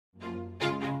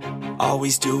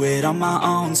Always do it on my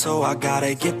own, so I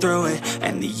gotta get through it.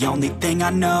 And the only thing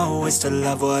I know is to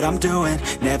love what I'm doing.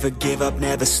 Never give up,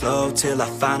 never slow, till I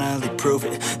finally prove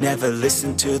it. Never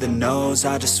listen to the no's,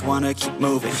 I just wanna keep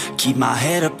moving. Keep my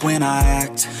head up when I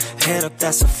act, head up,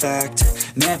 that's a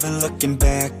fact. Never looking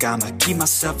back, I'ma keep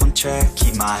myself on track.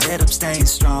 Keep my head up, staying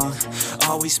strong,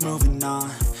 always moving on.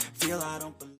 Feel I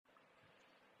don't believe.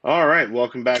 All right,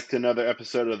 welcome back to another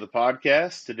episode of the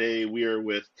podcast. Today we are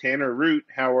with Tanner Root.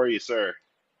 How are you, sir?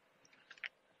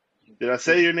 Did I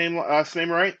say your last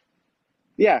name right?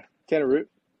 Yeah, Tanner Root.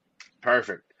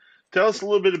 Perfect. Tell us a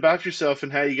little bit about yourself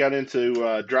and how you got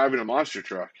into driving a monster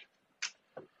truck.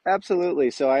 Absolutely.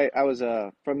 So I was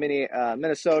from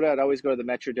Minnesota. I'd always go to the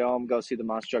Metrodome, go see the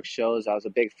monster truck shows. I was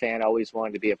a big fan, always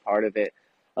wanted to be a part of it.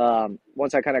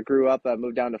 Once I kind of grew up, I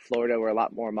moved down to Florida where a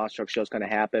lot more monster truck shows kind of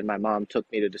happen. My mom took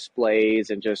me to displays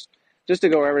and just to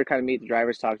go wherever, kind of meet the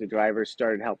drivers, talk to drivers,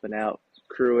 started helping out,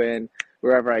 crewing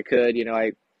wherever I could.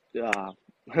 It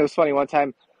was funny one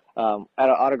time at an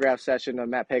autograph session of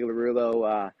Matt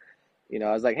Pagliarulo.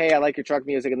 I was like, hey, I like your truck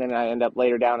music. And then I ended up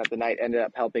later down at the night, ended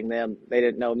up helping them. They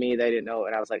didn't know me. They didn't know.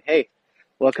 And I was like, hey,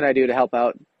 what can I do to help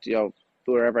out,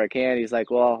 wherever I can? He's like,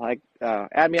 well,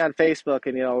 add me on Facebook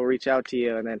and, we'll reach out to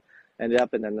you. And then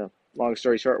the long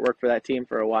story short, worked for that team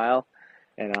for a while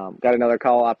and got another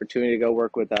call opportunity to go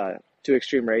work with 2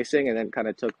 Extreme Racing, and then kind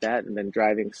of took that and been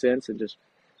driving since and just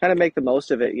kind of make the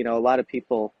most of it. A lot of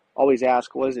people always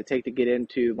ask, what does it take to get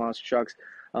into monster trucks?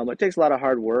 It takes a lot of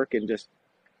hard work and just,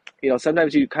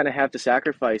 sometimes you kind of have to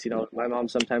sacrifice. My mom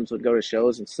sometimes would go to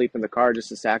shows and sleep in the car just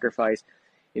to sacrifice,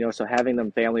 so having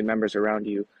them family members around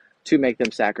you to make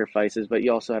them sacrifices, but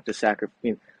you also have to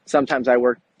sacrifice. Sometimes I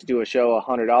work to do a show,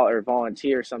 $100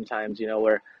 volunteer sometimes,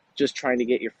 where just trying to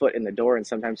get your foot in the door, and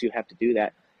sometimes you have to do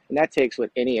that. And that takes with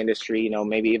any industry,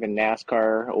 maybe even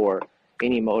NASCAR or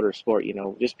any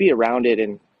motorsport, just be around it.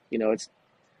 And,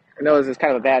 I know this is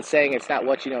kind of a bad saying, it's not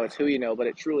what you know, it's who you know, but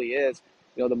it truly is.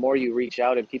 The more you reach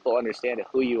out and people understand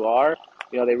who you are,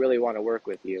 they really want to work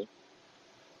with you.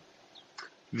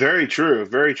 Very true,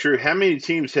 very true. How many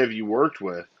teams have you worked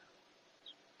with?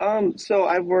 So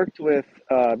I've worked with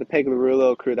the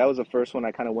Pagliarulo crew. That was the first one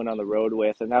I kind of went on the road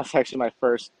with, and that was actually my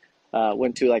first.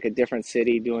 Went to like a different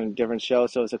city doing different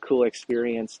shows, so it was a cool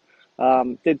experience.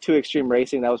 Did 2 Extreme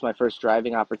Racing. That was my first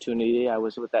driving opportunity. I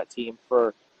was with that team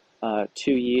for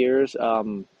 2 years.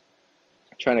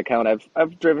 Trying to count.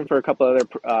 I've driven for a couple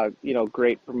other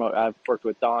great promote. I've worked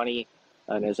with Donnie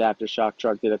and his Aftershock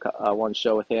truck. Did one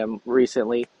show with him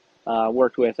recently.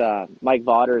 Worked with Mike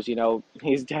Vaughters.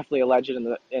 He's definitely a legend in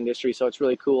the industry, so it's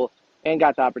really cool. And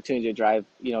got the opportunity to drive,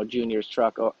 Junior's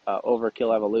truck.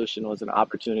 Overkill Evolution was an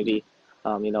opportunity.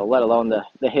 Let alone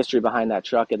the history behind that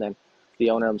truck, and then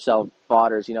the owner himself,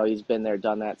 Vaughters. He's been there,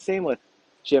 done that. Same with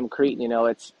Jim Cretin.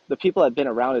 It's the people that have been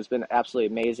around has been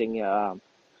absolutely amazing.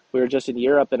 We were just in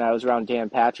Europe, and I was around Dan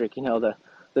Patrick.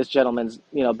 This gentleman's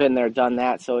been there, done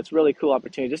that. So it's really cool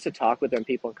opportunity just to talk with them,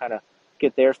 people, and kind of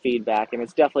get their feedback. And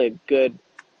it's definitely a good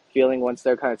feeling once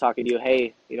they're kind of talking to you.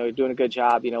 Hey, you're doing a good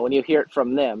job. When you hear it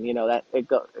from them, that it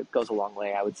goes a long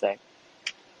way, I would say.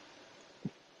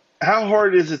 How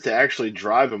hard is it to actually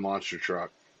drive a monster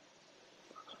truck?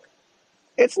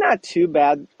 It's not too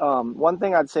bad. One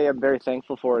thing I'd say I'm very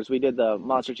thankful for is we did the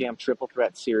Monster Jam Triple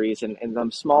Threat series, and in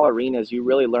them small arenas, you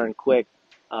really learn quick.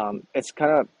 It's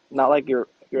kind of not like your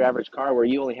average car where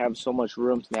you only have so much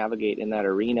room to navigate in that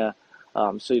arena.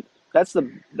 So that's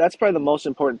probably the most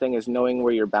important thing, is knowing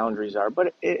where your boundaries are.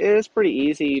 But it is pretty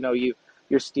easy.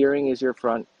 Your steering is your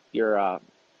front,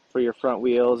 for your front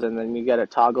wheels, and then you got a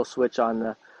toggle switch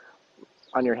on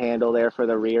your handle there for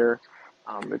the rear.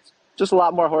 It's just a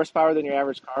lot more horsepower than your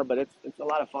average car, but it's a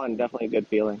lot of fun. Definitely a good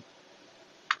feeling.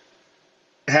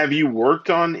 Have you worked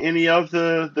on any of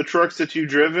the trucks that you've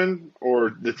driven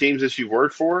or the teams that you've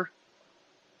worked for?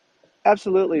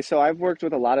 Absolutely. So I've worked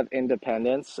with a lot of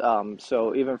independents.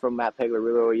 So even from Matt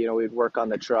Pagliarulo, we'd work on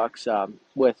the trucks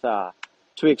with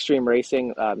 2 Extreme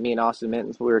Racing. Me and Austin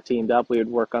Minton, we were teamed up. We would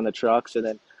work on the trucks, and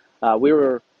then when we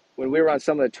were on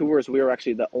some of the tours, we were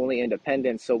actually the only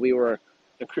independents. So we were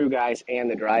the crew guys and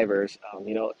the drivers.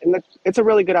 And it's a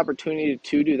really good opportunity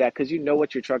to do that, because you know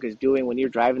what your truck is doing when you're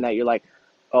driving that. You're like,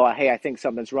 oh, hey, I think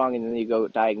something's wrong, and then you go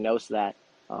diagnose that.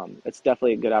 It's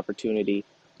definitely a good opportunity,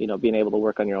 being able to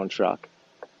work on your own truck.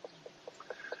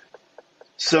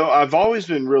 So I've always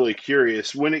been really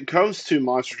curious when it comes to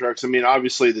monster trucks. I mean,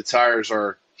 obviously the tires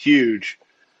are huge,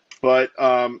 but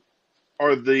are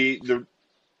the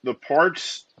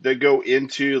parts that go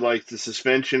into like the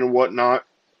suspension and whatnot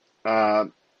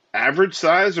average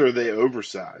size, or are they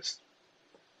oversized?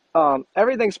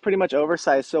 Everything's pretty much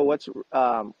oversized. So what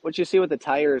you see with the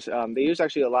tires, they use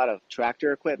actually a lot of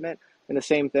tractor equipment, and the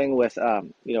same thing with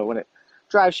when it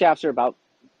drive shafts are about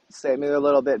say maybe a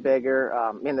little bit bigger.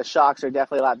 I mean the shocks are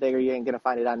definitely a lot bigger. You ain't gonna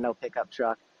find it on no pickup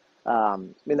truck. I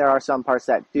mean there are some parts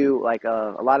that do like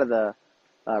a lot of the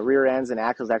rear ends and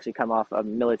axles actually come off of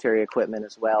military equipment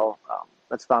as well.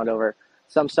 That's found over.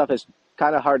 Some stuff is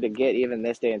kind of hard to get even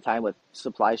this day and time with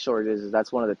supply shortages.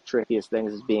 That's one of the trickiest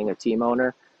things is being a team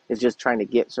owner is just trying to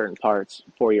get certain parts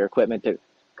for your equipment to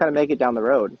kind of make it down the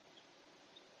road.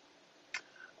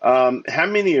 How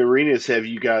many arenas have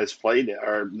you guys played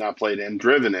or not played in,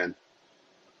 driven in?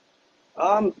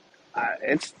 Um,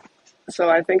 it's so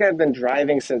I think I've been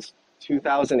driving since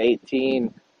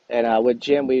 2018, and with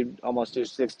Jim, we almost do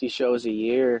 60 shows a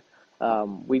year.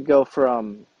 We'd go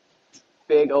from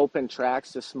big open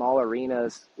tracks to small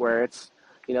arenas where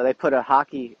they put a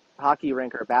hockey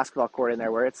rink or a basketball court in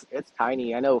there where it's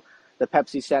tiny. I know the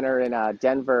Pepsi Center in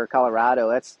Denver,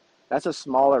 Colorado. That's a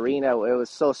small arena. It was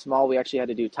so small we actually had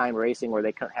to do time racing where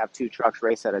they couldn't have two trucks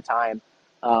race at a time.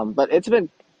 But it's been,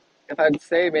 if I'd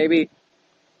say maybe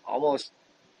almost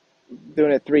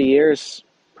doing it 3 years,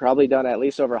 probably done at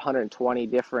least over 120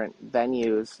 different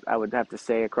venues, I would have to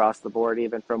say, across the board,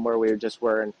 even from where we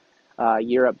were in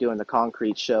Europe doing the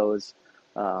concrete shows.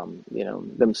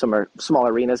 Them some are small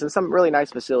arenas and some really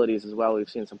nice facilities as well. We've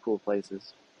seen some cool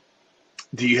places.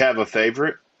 Do you have a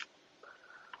favorite?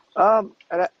 And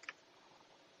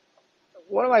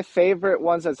one of my favorite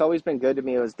ones that's always been good to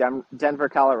me was Denver,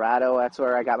 Colorado. That's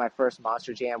where I got my first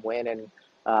Monster Jam win,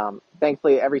 and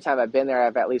thankfully, every time I've been there,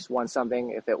 I've at least won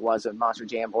something. If it was a Monster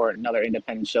Jam or another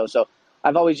independent show, so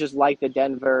I've always just liked the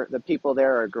Denver. The people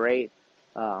there are great,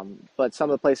 but some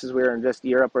of the places we were in, just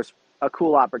Europe, was a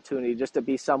cool opportunity just to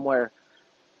be somewhere.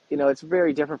 It's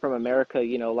very different from America.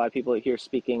 A lot of people here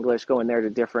speak English. Going there to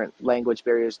different language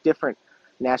barriers, different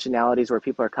nationalities where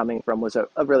people are coming from was a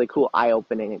really cool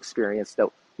eye-opening experience.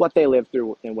 Though what they live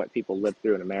through and what people live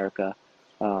through in America.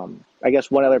 I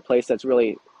guess one other place that's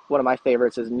really one of my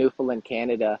favorites is Newfoundland,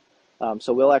 Canada.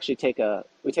 So we'll actually take a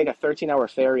 13-hour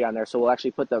ferry on there. So we'll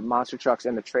actually put the monster trucks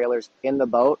and the trailers in the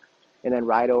boat and then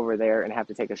ride over there and have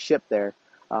to take a ship there.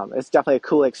 It's definitely a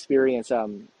cool experience.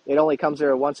 It only comes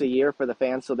there once a year for the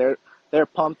fans, so they're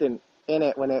pumped in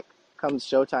it when it comes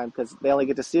showtime because they only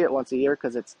get to see it once a year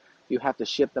because you have to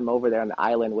ship them over there on the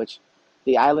island, which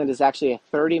the island is actually a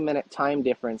 30-minute time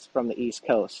difference from the East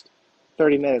Coast.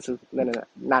 30 minutes,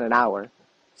 not an hour.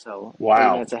 So 30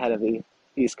 Wow. minutes ahead of the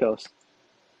East Coast.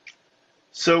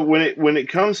 So when it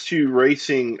comes to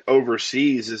racing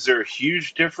overseas, is there a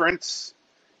huge difference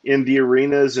in the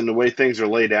arenas and the way things are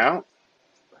laid out?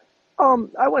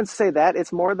 I wouldn't say that.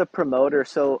 It's more the promoter.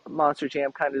 So Monster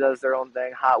Jam kind of does their own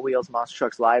thing. Hot Wheels, Monster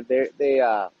Trucks Live. They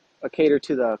cater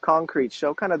to the concrete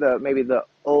show, kind of maybe the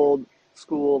old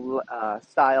school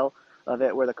style of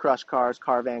it, where the crush cars,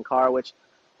 car van car, which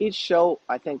each show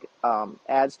I think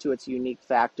adds to its unique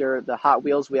factor. The Hot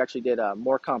Wheels, we actually did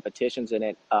more competitions in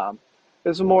it.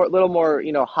 There's a little more,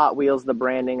 Hot Wheels, the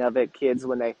branding of it. Kids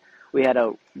we had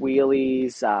a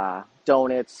wheelies,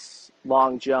 donuts,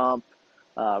 long jump,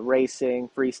 racing,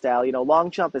 freestyle.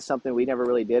 Long jump is something we never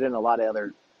really did in a lot of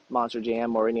other Monster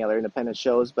Jam or any other independent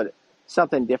shows, but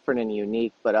something different and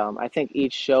unique. But I think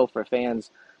each show for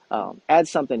fans adds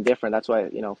something different. That's why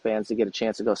fans to get a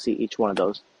chance to go see each one of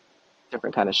those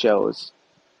different kind of shows.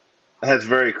 That's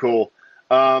very cool.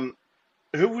 Um,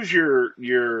 who was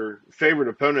your favorite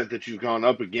opponent that you've gone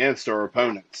up against or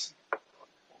opponents?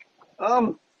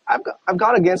 Um, I've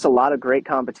gone against a lot of great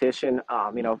competition.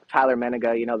 Tyler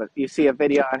Menega. You see a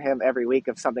video on him every week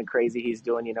of something crazy he's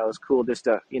doing. It's cool just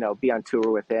to be on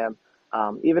tour with him.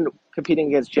 Even competing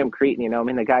against Jim Cretin. I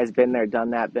mean the guy's been there,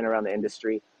 done that, been around the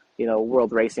industry.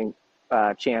 World racing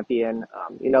champion.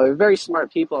 They're very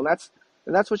smart people,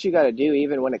 and that's what you got to do,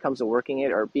 even when it comes to working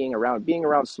it or being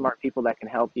around smart people that can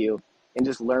help you and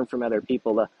just learn from other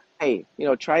people. Hey,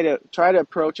 try to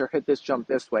approach or hit this jump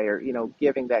this way, or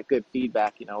giving that good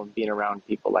feedback, and being around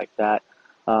people like that.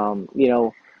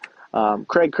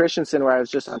 Craig Christensen, where I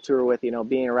was just on tour with,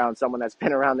 being around someone that's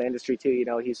been around the industry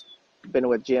too. He's been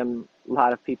with Jim. A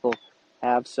lot of people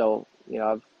have, so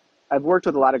I've worked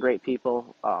with a lot of great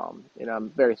people.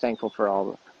 I'm very thankful for all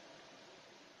of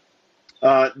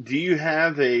them. Do you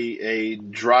have a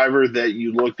driver that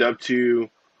you looked up to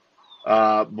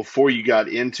before you got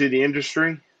into the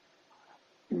industry?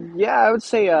 Yeah, I would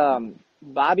say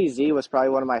Bobby Z was probably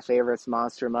one of my favorites.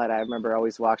 Monster Mud. I remember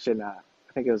always watching. I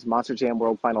think it was Monster Jam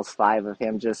World Finals 5 of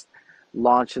him just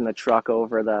launching the truck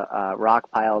over the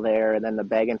rock pile there, and then the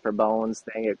begging for bones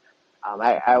thing.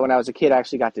 When I was a kid, I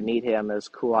actually got to meet him. It was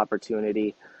a cool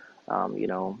opportunity.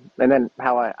 And then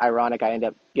how ironic I end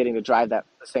up getting to drive the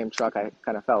same truck I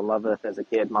kind of fell in love with as a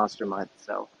kid, Monster Mutt.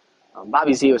 So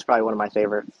Bobby Z was probably one of my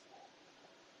favorites.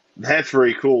 That's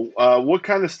very cool. What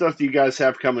kind of stuff do you guys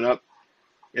have coming up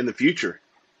in the future?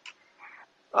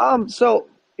 So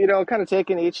kind of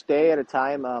taking each day at a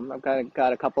time. I've kind of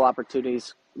got a couple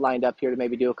opportunities lined up here to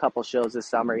maybe do a couple shows this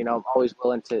summer. I'm always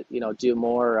willing to do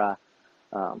more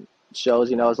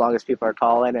shows. As long as people are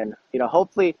calling, and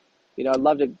hopefully, I'd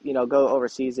love to go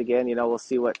overseas again. We'll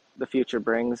see what the future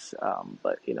brings.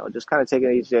 But just kind of taking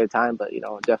it each day at a time. But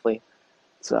definitely,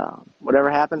 it's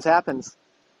whatever happens, happens.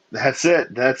 That's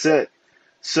it. That's it.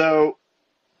 So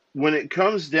when it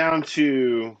comes down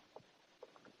to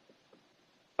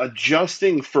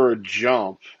adjusting for a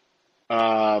jump,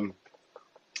 um,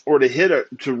 or to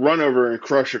run over and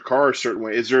crush a car a certain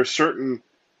way, is there a certain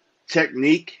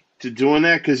technique to doing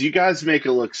that? Because you guys make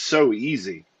it look so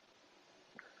easy.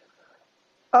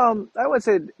 I would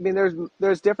say, I mean,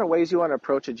 there's different ways you want to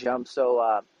approach a jump.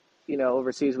 So,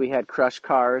 overseas we had crush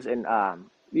cars, and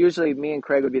usually me and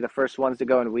Craig would be the first ones to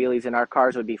go in wheelies, and our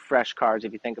cars would be fresh cars.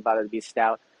 If you think about it, it'd be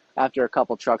stout. After a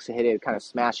couple trucks to hit it, it'd kind of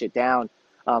smash it down.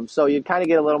 So you'd kind of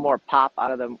get a little more pop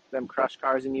out of them crush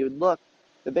cars, and you would look.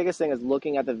 The biggest thing is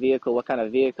looking at the vehicle. What kind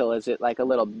of vehicle is it? Like a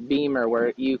little Beamer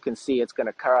where you can see it's going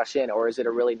to crush in, or is it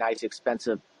a really nice,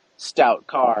 expensive, stout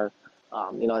car?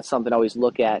 It's something I always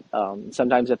look at.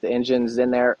 Sometimes if the engine's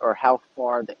in there or how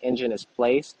far the engine is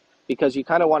placed, because you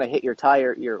kind of want to hit your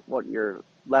tire, your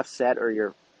left set or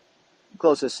your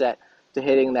closest set to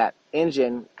hitting that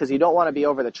engine, because you don't want to be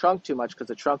over the trunk too much because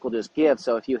the trunk will just give.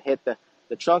 So if you hit the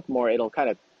trunk more, it'll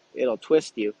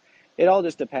twist you. It all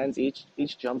just depends. Each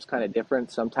jump's kind of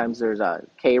different. Sometimes there's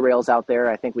K rails out there.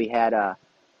 I think we had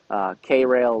K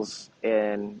rails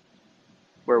in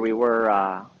where we were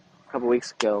a couple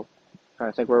weeks ago.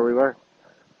 Trying to think where we were.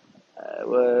 I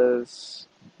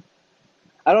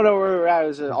don't know where we were at. It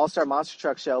was an all-star monster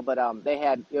truck show, but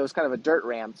it was kind of a dirt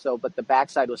ramp. So, but the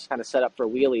backside was kind of set up for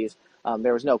wheelies.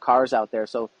 There was no cars out there.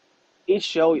 So each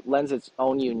show lends its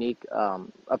own unique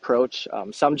approach.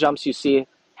 Some jumps you see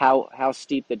how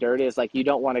steep the dirt is. Like you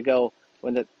don't want to go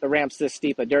when the ramp's this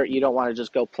steep of dirt. You don't want to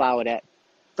just go plow it at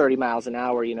 30 miles an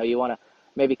hour. You want to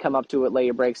maybe come up to it, lay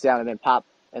your brakes down, and then pop,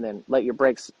 and then let your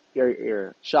brakes,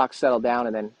 your shocks settle down,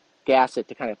 and then gas it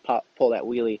to kind of pull that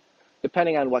wheelie.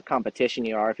 Depending on what competition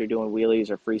you are, if you're doing wheelies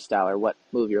or freestyle or what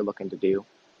move you're looking to do.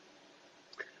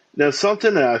 Now,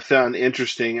 something that I found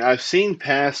interesting, I've seen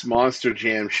past Monster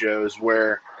Jam shows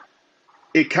where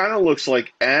it kind of looks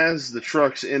like as the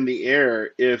truck's in the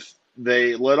air, if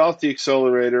they let off the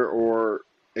accelerator or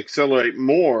accelerate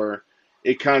more,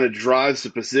 it kind of drives the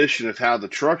position of how the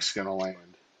truck's going to land.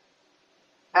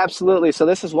 Absolutely. So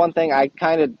this is one thing I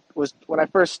kind of was when I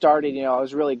first started. I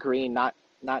was really green, not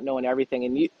knowing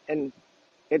everything,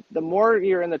 the more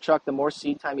you're in the truck, the more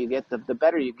seat time you get, the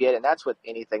better you get, and that's with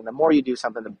anything. The more you do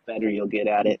something, the better you'll get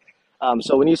at it.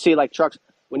 So when you see like trucks,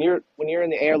 when you're in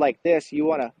the air like this, you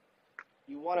want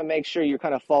to make sure you're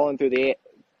kind of going through the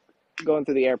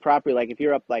air properly. Like if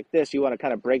you're up like this, you want to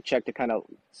kind of brake check to kind of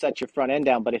set your front end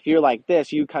down. But if you're like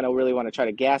this, you kind of really want to try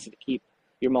to gas it to keep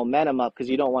your momentum up, because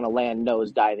you don't want to land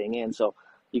nose diving in. So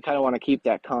you kind of want to keep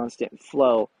that constant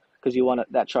flow, because you want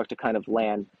that truck to kind of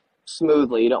land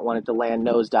smoothly. You don't want it to land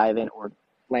nose dive in or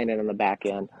land it on the back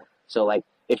end. So like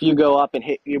if you go up and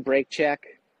hit your brake check,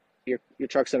 your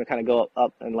truck's going to kind of go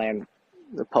up and land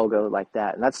the pogo like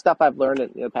that. And that's stuff I've learned in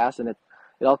the past, and it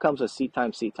all comes with seat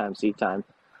time.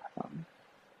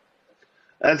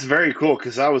 That's very cool,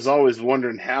 because I was always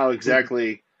wondering how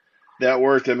exactly that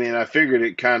worked. I mean, I figured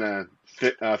it kind of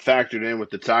factored in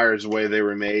with the tires, the way they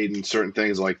were made and certain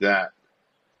things like that.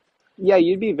 Yeah,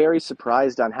 you'd be very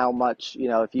surprised on how much,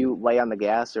 if you lay on the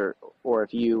gas or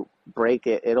if you brake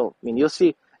it, you'll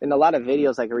see in a lot of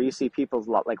videos, like where you see people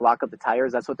like lock up the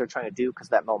tires, that's what they're trying to do, because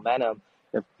that momentum,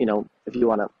 if you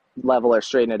want to level or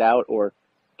straighten it out or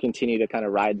continue to kind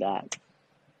of ride that.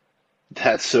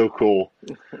 That's so cool.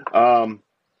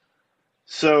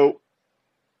 So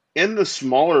in the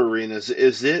smaller arenas,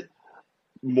 is it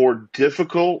more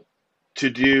difficult to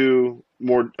do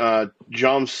more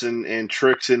jumps and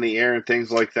tricks in the air and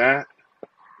things like that?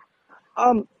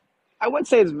 I wouldn't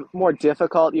say it's more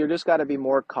difficult. You just got to be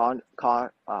more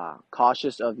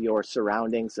cautious of your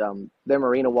surroundings. Their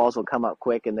marina walls will come up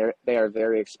quick, and they are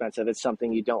very expensive. It's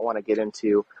something you don't want to get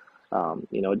into.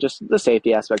 Just the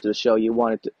safety aspect of the show. You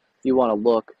want to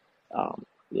look,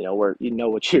 where you know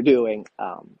what you're doing.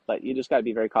 But you just got to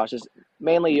be very cautious.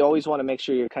 Mainly, you always want to make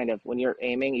sure you're kind of, when you're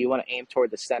aiming, you want to aim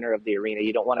toward the center of the arena.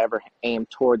 You don't want to ever aim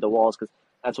toward the walls, because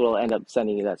that's what will end up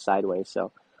sending you that sideways.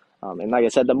 So And like I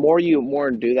said, the more you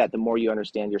more do that, the more you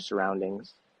understand your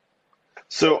surroundings.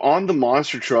 So on the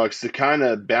monster trucks, to kind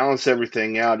of balance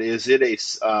everything out, is it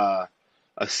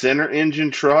a center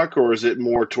engine truck, or is it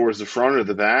more towards the front or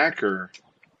the back, or?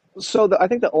 So I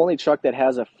think the only truck that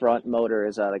has a front motor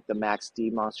is like the Max D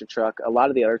monster truck. A lot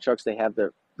of the other trucks they have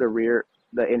the rear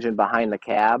the engine behind the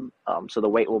cab, so the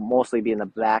weight will mostly be in the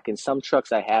back. And some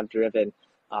trucks I have driven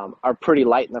are pretty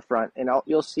light in the front, and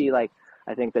you'll see like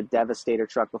I think the Devastator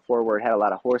truck before where it had a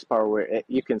lot of horsepower, where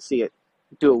you can see it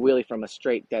do a wheelie from a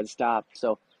straight dead stop.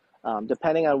 So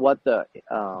depending on what the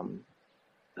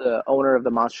owner of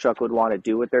the monster truck would want to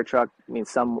do with their truck. I mean,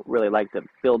 some really like to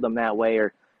build them that way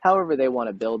or however they want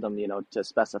to build them, to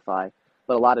specify.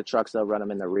 But a lot of trucks, they'll run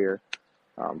them in the rear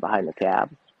behind the cab.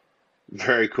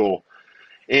 Very cool.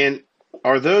 And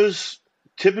are those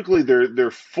typically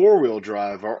they're four-wheel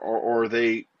drive, or are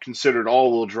they considered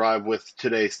all-wheel drive with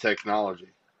today's technology?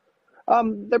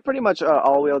 They're pretty much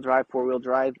all-wheel drive, four-wheel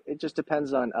drive. It just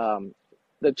depends on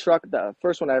the truck. The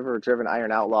first one I ever driven,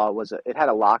 Iron Outlaw, it had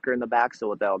a locker in the back. So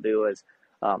what they'll do is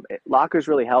lockers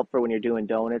really help for when you're doing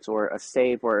donuts or a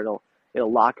save where it'll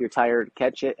lock your tire to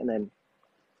catch it and then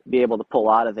be able to pull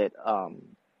out of it.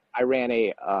 I ran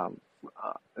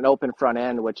an open front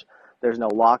end, which there's no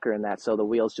locker in that, so the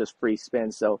wheels just free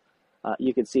spin. So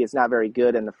you can see it's not very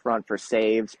good in the front for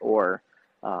saves or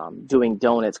doing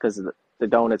donuts because the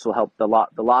donuts will help the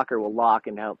locker will lock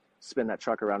and help spin that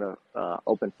truck around a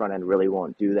open front end. Really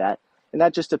won't do that. And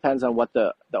that just depends on what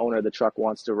the owner of the truck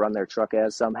wants to run their truck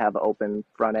as. Some have open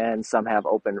front ends, some have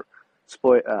open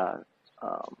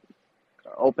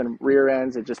rear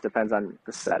ends. It just depends on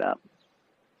the setup.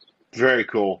 Very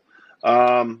cool.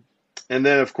 And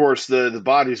then, of course, the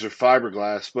bodies are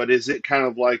fiberglass, but is it kind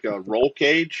of like a roll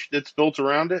cage that's built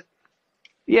around it?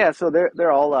 Yeah, so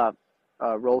they're all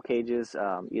roll cages,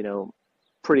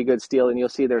 pretty good steel, and you'll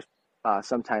see there's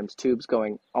sometimes tubes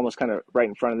going almost kind of right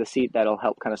in front of the seat that'll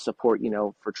help kind of support,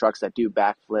 for trucks that do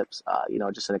backflips,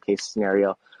 just in a case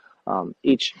scenario.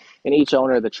 Each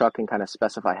owner of the truck can kind of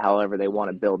specify however they want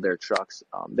to build their trucks.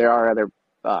 There are other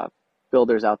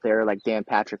builders out there, like Dan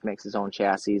Patrick makes his own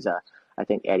chassis. I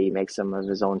think Eddie makes some of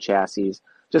his own chassis.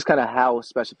 Just kind of how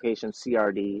specifications,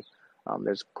 CRD.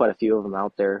 There's quite a few of them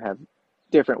out there have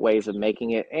different ways of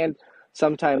making it, and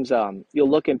sometimes you'll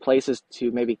look in places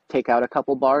to maybe take out a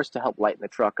couple bars to help lighten the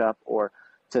truck up or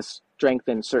to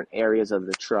strengthen certain areas of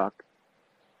the truck.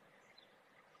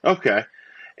 Okay.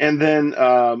 And then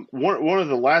one of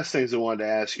the last things I wanted to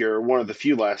ask you, or one of the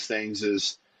few last things,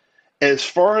 is as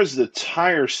far as the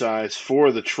tire size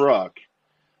for the truck.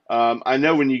 I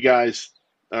know when you guys,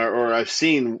 or I've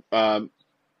seen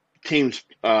teams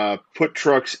put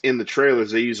trucks in the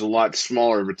trailers, they use a lot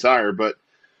smaller of a tire, but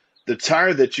the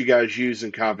tire that you guys use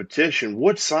in competition,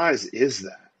 what size is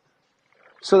that?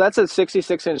 So that's a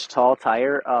 66-inch tall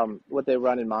tire. What they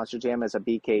run in Monster Jam is a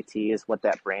BKT is what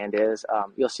that brand is.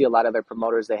 You'll see a lot of their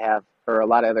promoters they have, or a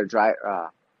lot of other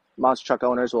monster truck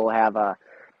owners will have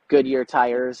Goodyear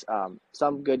tires.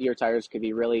 Some Goodyear tires could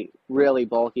be really, really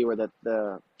bulky where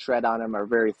the tread on them are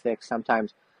very thick.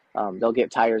 Sometimes they'll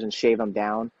get tires and shave them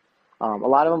down. A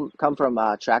lot of them come from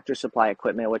Tractor Supply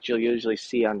equipment, which you'll usually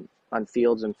see on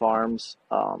fields and farms.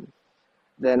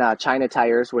 Then China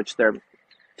tires, which they're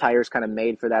tires kind of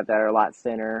made for that are a lot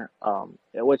thinner,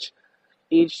 which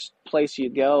each place you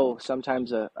go,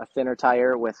 sometimes a thinner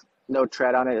tire with no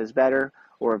tread on it is better,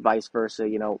 or vice versa.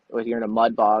 If you're in a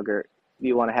mud bog or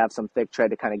you want to have some thick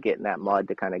tread to kind of get in that mud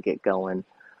to kind of get going.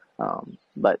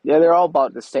 But yeah, they're all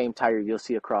about the same tire you'll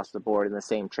see across the board, and the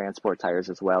same transport tires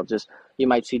as well. Just you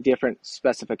might see different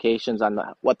specifications on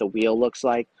what the wheel looks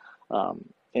like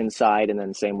inside, and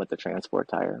then same with the transport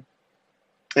tire.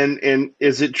 And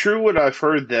is it true what I've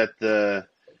heard that the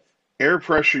air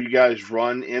pressure you guys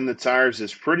run in the tires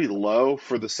is pretty low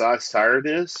for the size tire it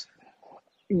is?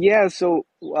 Yeah, so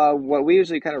what we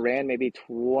usually kind of ran maybe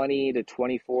 20 to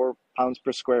 24 pounds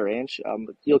per square inch.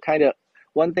 You'll kind of,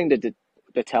 one thing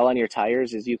to tell on your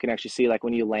tires is you can actually see like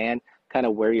when you land kind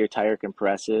of where your tire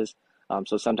compresses.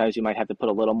 So sometimes you might have to put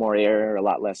a little more air or a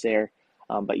lot less air.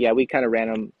 But yeah, we kind of ran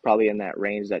them probably in that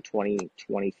range, that 20,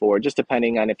 24, just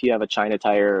depending on if you have a China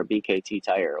tire or a BKT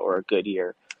tire or a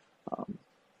Goodyear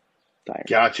tire.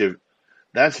 Gotcha.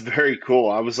 That's very cool.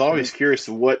 I was always curious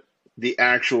to what the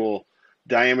actual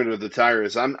diameter of the tire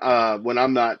is. When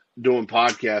I'm not doing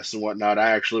podcasts and whatnot,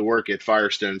 I actually work at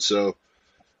Firestone. So,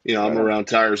 I'm around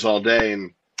tires all day,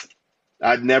 and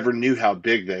I never knew how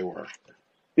big they were.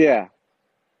 Yeah.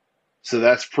 So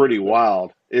that's pretty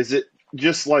wild. Is it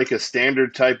just like a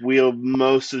standard type wheel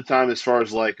most of the time as far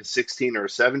as like a 16 or a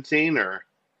 17 or?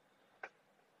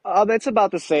 That's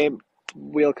about the same.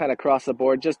 wheel kind of across the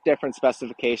board, just different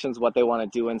specifications, what they want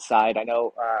to do inside. I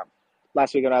know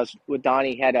last week when I was with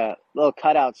Donnie, he had a little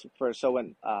cutouts for so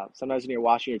when sometimes when you're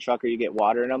washing your truck or you get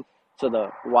water in them, so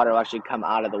the water will actually come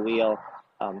out of the wheel.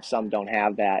 Some don't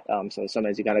have that, so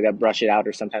sometimes you gotta brush it out,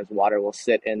 or sometimes water will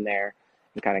sit in there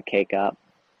and kind of cake up.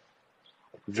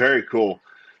 Very cool.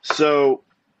 So,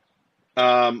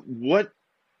 what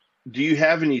do you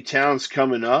have any towns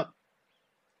coming up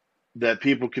that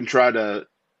people can try to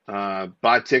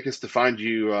buy tickets to find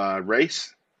you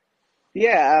race?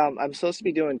 Yeah, I'm supposed to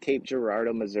be doing Cape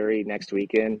Girardeau, Missouri next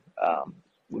weekend.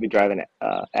 We'll be driving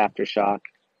Aftershock,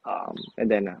 and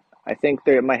then I think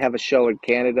they might have a show in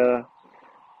Canada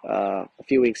a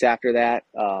few weeks after that.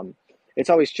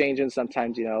 It's always changing.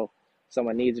 Sometimes,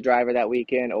 someone needs a driver that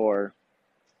weekend, or,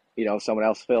 someone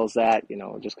else fills that,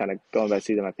 just kind of going by the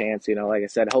seat of my pants. Like I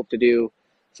said, hope to do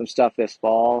some stuff this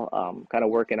fall. Kind of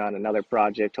working on another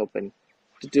project, hoping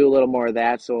to do a little more of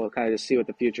that. So we'll kind of just see what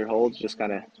the future holds, just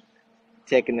kind of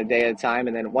taking the day at a time.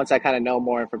 And then once I kind of know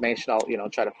more information, I'll,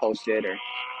 try to post it or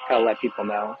kind of let people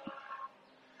know.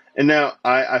 And now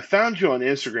I found you on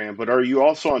Instagram, but are you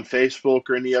also on Facebook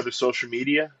or any other social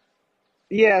media?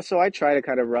 Yeah, so I try to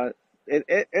kind of run.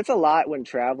 It's a lot when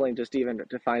traveling, just even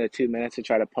to find a 2 minutes to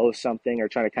try to post something or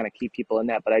try to kind of keep people in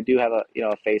that. But I do have a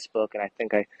Facebook, and I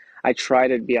think I try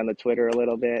to be on the Twitter a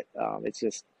little bit. It's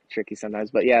just tricky sometimes.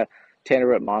 But yeah, Tanner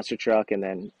Root Monster Truck, and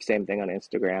then same thing on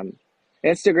Instagram.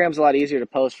 Instagram's a lot easier to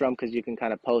post from because you can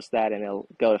kind of post that and it'll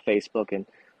go to Facebook and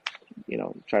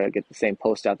try to get the same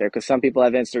post out there. Because some people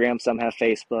have Instagram, some have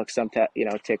Facebook, some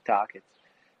TikTok.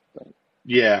 But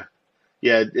Yeah,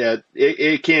 yeah.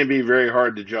 It can be very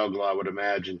hard to juggle, I would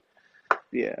imagine.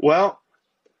 yeah. Well,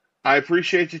 I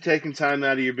appreciate you taking time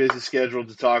out of your busy schedule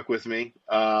to talk with me.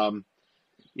 And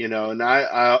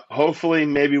I hopefully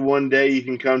maybe one day you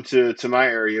can come to my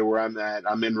area where I'm at.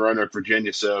 I'm in Roanoke,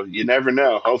 Virginia, so you never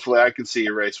know. Hopefully, I can see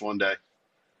you race one day.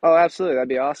 Oh, absolutely. That'd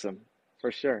be awesome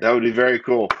for sure. That would be very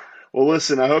cool. Well,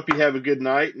 listen, I hope you have a good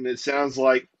night, and it sounds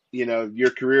like your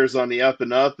career's on the up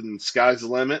and up, and sky's the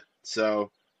limit.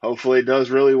 So hopefully, it does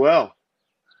really well.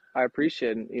 I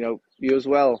appreciate it. You as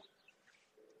well.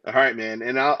 All right, man,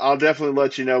 and I'll definitely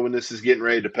let you know when this is getting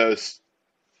ready to post.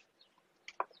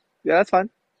 Yeah, that's fine.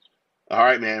 All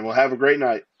right, man. Well, have a great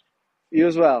night. You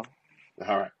as well.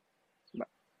 All right.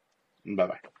 Bye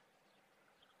bye.